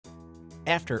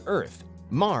After Earth,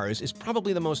 Mars is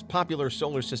probably the most popular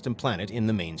solar system planet in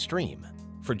the mainstream.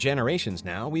 For generations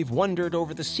now, we've wondered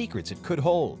over the secrets it could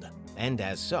hold, and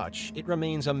as such, it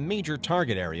remains a major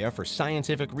target area for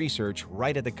scientific research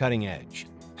right at the cutting edge.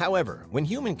 However, when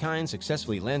humankind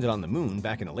successfully landed on the Moon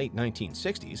back in the late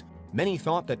 1960s, many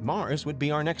thought that Mars would be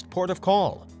our next port of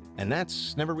call, and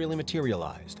that's never really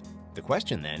materialized. The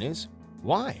question then is,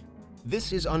 why?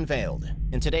 This is Unveiled,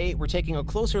 and today we're taking a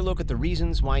closer look at the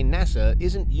reasons why NASA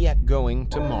isn't yet going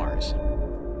to Mars.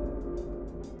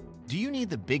 Do you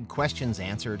need the big questions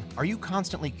answered? Are you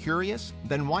constantly curious?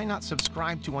 Then why not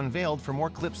subscribe to Unveiled for more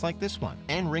clips like this one,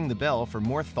 and ring the bell for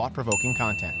more thought-provoking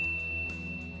content.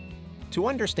 To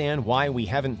understand why we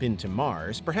haven't been to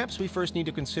Mars, perhaps we first need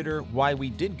to consider why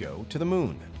we did go to the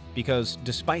Moon. Because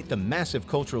despite the massive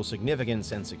cultural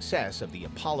significance and success of the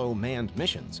Apollo manned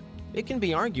missions, it can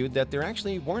be argued that there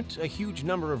actually weren't a huge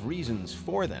number of reasons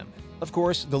for them. Of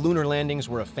course, the lunar landings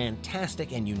were a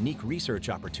fantastic and unique research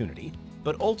opportunity,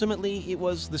 but ultimately it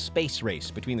was the space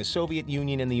race between the Soviet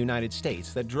Union and the United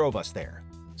States that drove us there.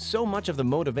 So much of the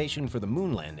motivation for the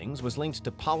moon landings was linked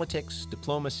to politics,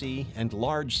 diplomacy, and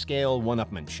large-scale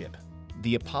one-upmanship.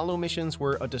 The Apollo missions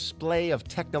were a display of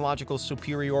technological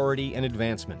superiority and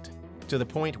advancement, to the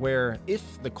point where,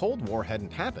 if the Cold War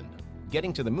hadn't happened,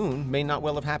 getting to the moon may not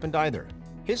well have happened either.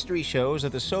 History shows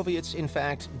that the Soviets, in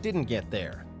fact, didn't get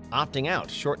there, opting out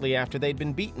shortly after they'd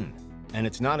been beaten. And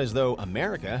it's not as though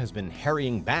America has been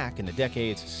hurrying back in the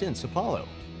decades since Apollo.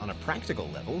 On a practical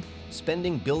level,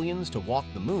 spending billions to walk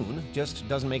the moon just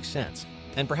doesn't make sense.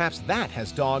 And perhaps that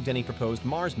has dogged any proposed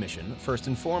Mars mission first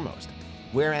and foremost.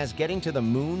 Whereas getting to the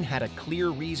moon had a clear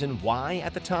reason why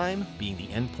at the time, being the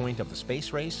endpoint of the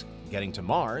space race, getting to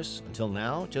Mars, until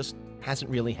now, just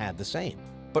hasn't really had the same.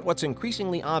 But what's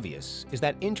increasingly obvious is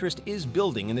that interest is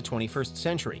building in the 21st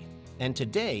century. And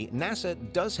today, NASA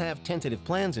does have tentative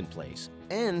plans in place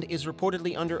and is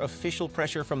reportedly under official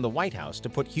pressure from the White House to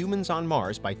put humans on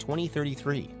Mars by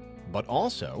 2033. But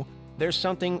also, there's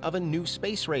something of a new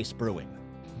space race brewing.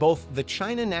 Both the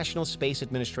China National Space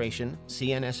Administration,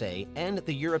 CNSA, and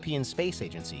the European Space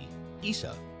Agency,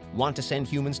 ESA, want to send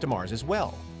humans to Mars as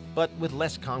well, but with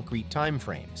less concrete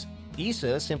timeframes.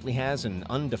 ESA simply has an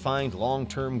undefined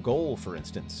long-term goal, for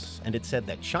instance, and it said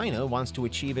that China wants to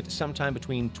achieve it sometime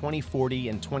between 2040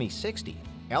 and 2060.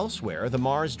 Elsewhere, the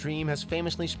Mars dream has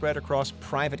famously spread across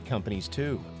private companies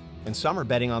too. And some are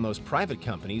betting on those private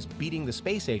companies beating the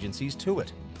space agencies to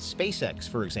it. SpaceX,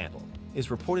 for example, is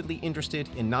reportedly interested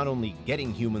in not only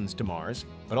getting humans to Mars,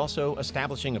 but also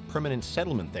establishing a permanent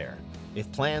settlement there.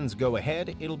 If plans go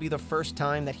ahead, it'll be the first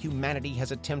time that humanity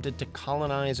has attempted to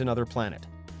colonize another planet.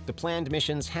 The planned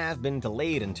missions have been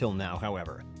delayed until now,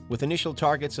 however, with initial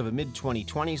targets of a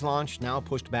mid-2020s launch now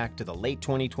pushed back to the late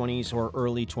 2020s or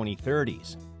early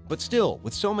 2030s. But still,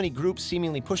 with so many groups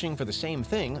seemingly pushing for the same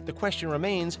thing, the question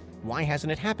remains, why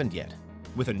hasn't it happened yet?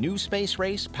 With a new space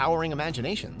race powering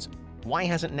imaginations, why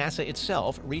hasn't NASA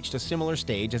itself reached a similar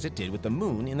stage as it did with the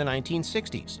Moon in the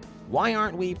 1960s? Why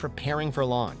aren't we preparing for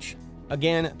launch?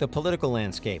 Again, the political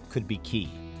landscape could be key.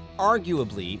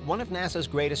 Arguably, one of NASA's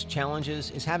greatest challenges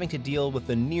is having to deal with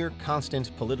the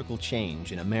near-constant political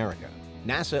change in America.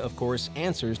 NASA, of course,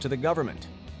 answers to the government.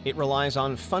 It relies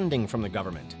on funding from the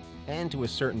government, and to a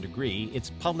certain degree, its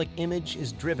public image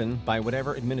is driven by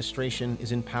whatever administration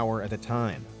is in power at the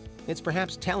time. It's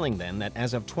perhaps telling, then, that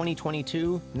as of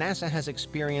 2022, NASA has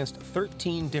experienced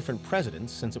 13 different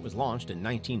presidents since it was launched in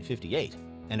 1958.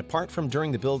 And apart from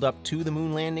during the build-up to the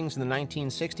moon landings in the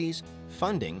 1960s,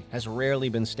 funding has rarely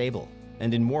been stable,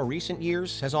 and in more recent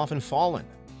years has often fallen.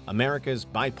 America's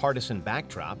bipartisan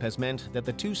backdrop has meant that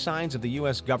the two sides of the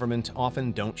US government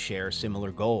often don't share similar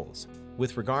goals.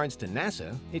 With regards to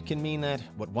NASA, it can mean that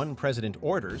what one president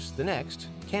orders, the next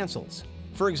cancels.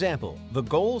 For example, the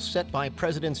goals set by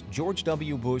Presidents George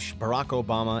W. Bush, Barack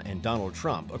Obama, and Donald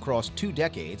Trump across 2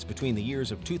 decades between the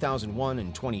years of 2001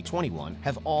 and 2021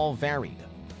 have all varied,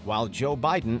 while Joe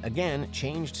Biden again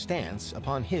changed stance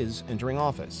upon his entering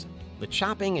office. The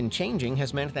chopping and changing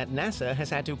has meant that NASA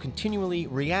has had to continually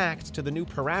react to the new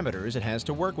parameters it has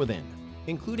to work within,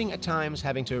 including at times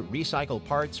having to recycle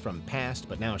parts from past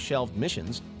but now shelved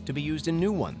missions to be used in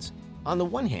new ones. On the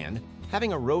one hand,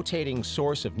 having a rotating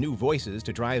source of new voices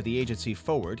to drive the agency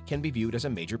forward can be viewed as a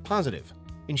major positive,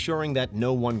 ensuring that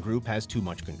no one group has too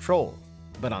much control.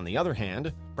 But on the other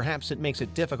hand, perhaps it makes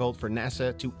it difficult for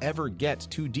NASA to ever get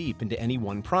too deep into any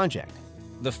one project.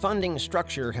 The funding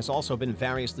structure has also been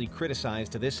variously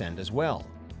criticized to this end as well.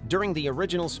 During the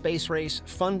original space race,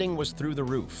 funding was through the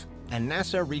roof, and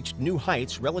NASA reached new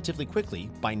heights relatively quickly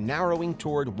by narrowing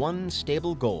toward one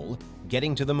stable goal,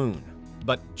 getting to the moon.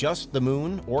 But just the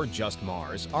Moon or just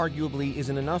Mars arguably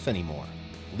isn't enough anymore,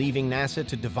 leaving NASA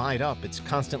to divide up its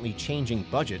constantly changing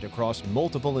budget across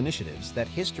multiple initiatives that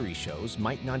history shows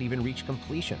might not even reach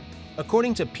completion.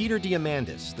 According to Peter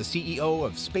Diamandis, the CEO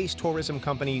of space tourism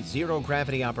company Zero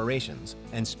Gravity Operations,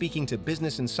 and speaking to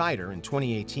Business Insider in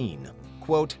 2018,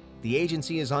 quote, "The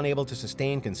agency is unable to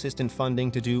sustain consistent funding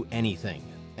to do anything,"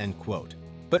 end quote.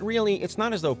 But really, it's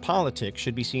not as though politics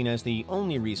should be seen as the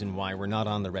only reason why we're not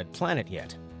on the red planet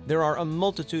yet. There are a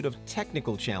multitude of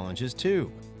technical challenges too.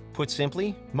 Put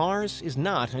simply, Mars is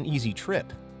not an easy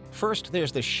trip. First,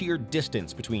 there's the sheer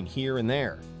distance between here and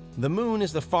there. The Moon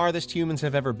is the farthest humans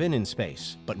have ever been in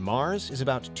space, but Mars is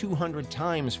about 200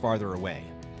 times farther away.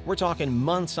 We're talking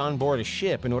months on board a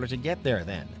ship in order to get there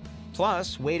then.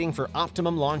 Plus, waiting for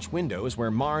optimum launch windows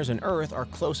where Mars and Earth are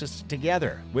closest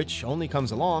together, which only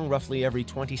comes along roughly every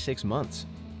 26 months.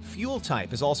 Fuel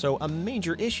type is also a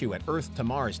major issue at Earth to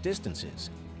Mars distances.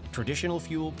 Traditional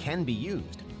fuel can be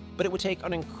used, but it would take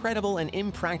an incredible and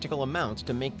impractical amount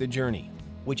to make the journey.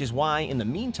 Which is why, in the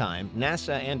meantime,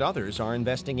 NASA and others are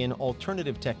investing in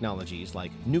alternative technologies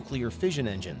like nuclear fission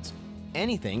engines.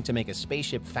 Anything to make a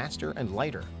spaceship faster and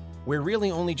lighter. We're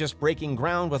really only just breaking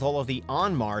ground with all of the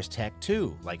on-Mars tech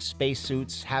too, like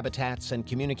spacesuits, habitats, and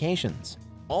communications.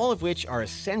 All of which are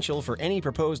essential for any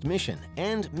proposed mission,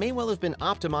 and may well have been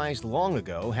optimized long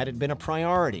ago had it been a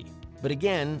priority. But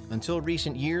again, until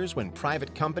recent years when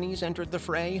private companies entered the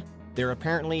fray, there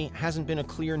apparently hasn't been a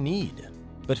clear need.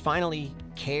 But finally,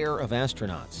 care of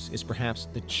astronauts is perhaps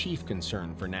the chief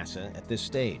concern for NASA at this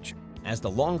stage, as the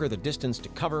longer the distance to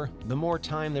cover, the more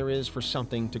time there is for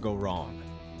something to go wrong.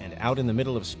 And out in the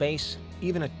middle of space,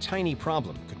 even a tiny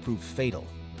problem could prove fatal.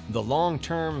 The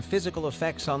long-term physical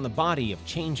effects on the body of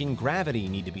changing gravity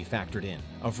need to be factored in,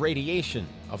 of radiation,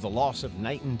 of the loss of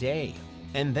night and day.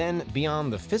 And then,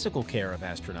 beyond the physical care of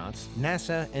astronauts,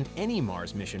 NASA and any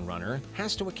Mars mission runner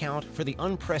has to account for the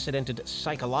unprecedented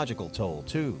psychological toll,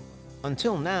 too.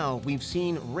 Until now, we've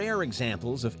seen rare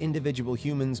examples of individual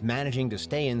humans managing to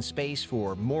stay in space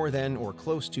for more than or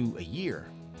close to a year.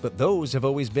 But those have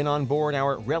always been on board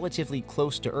our relatively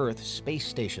close-to-Earth space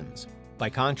stations. By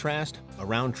contrast, a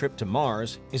round trip to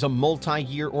Mars is a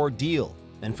multi-year ordeal,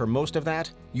 and for most of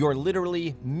that, you're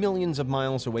literally millions of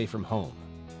miles away from home.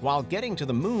 While getting to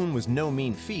the Moon was no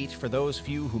mean feat for those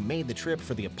few who made the trip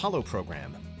for the Apollo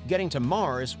program, getting to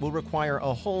Mars will require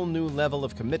a whole new level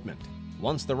of commitment.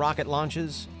 Once the rocket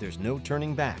launches, there's no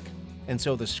turning back. And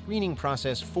so the screening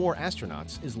process for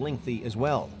astronauts is lengthy as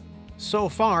well. So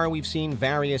far, we've seen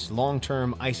various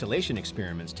long-term isolation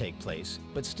experiments take place,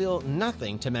 but still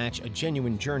nothing to match a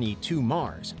genuine journey to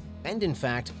Mars. And in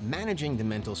fact, managing the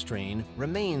mental strain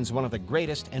remains one of the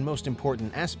greatest and most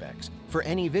important aspects for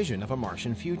any vision of a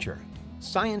Martian future.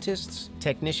 Scientists,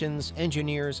 technicians,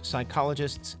 engineers,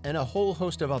 psychologists, and a whole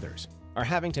host of others are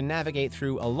having to navigate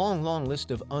through a long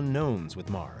list of unknowns with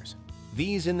Mars.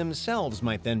 These in themselves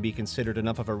might then be considered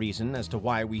enough of a reason as to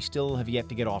why we still have yet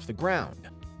to get off the ground.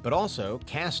 But also,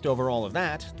 cast over all of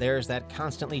that, there's that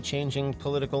constantly changing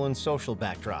political and social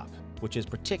backdrop, which is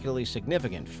particularly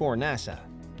significant for NASA.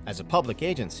 As a public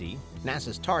agency,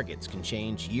 NASA's targets can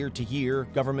change year to year,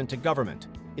 government to government.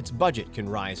 Its budget can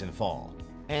rise and fall.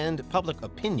 And public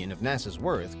opinion of NASA's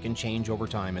worth can change over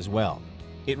time as well.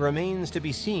 It remains to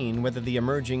be seen whether the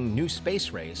emerging new space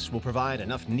race will provide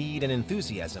enough need and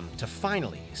enthusiasm to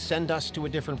finally send us to a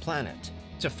different planet,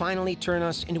 to finally turn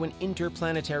us into an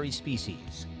interplanetary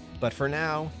species. But for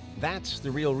now, that's the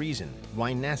real reason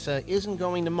why NASA isn't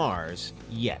going to Mars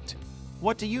yet.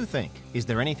 What do you think? Is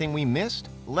there anything we missed?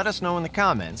 Let us know in the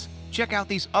comments. Check out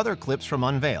these other clips from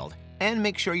Unveiled, and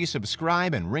make sure you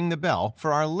subscribe and ring the bell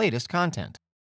for our latest content.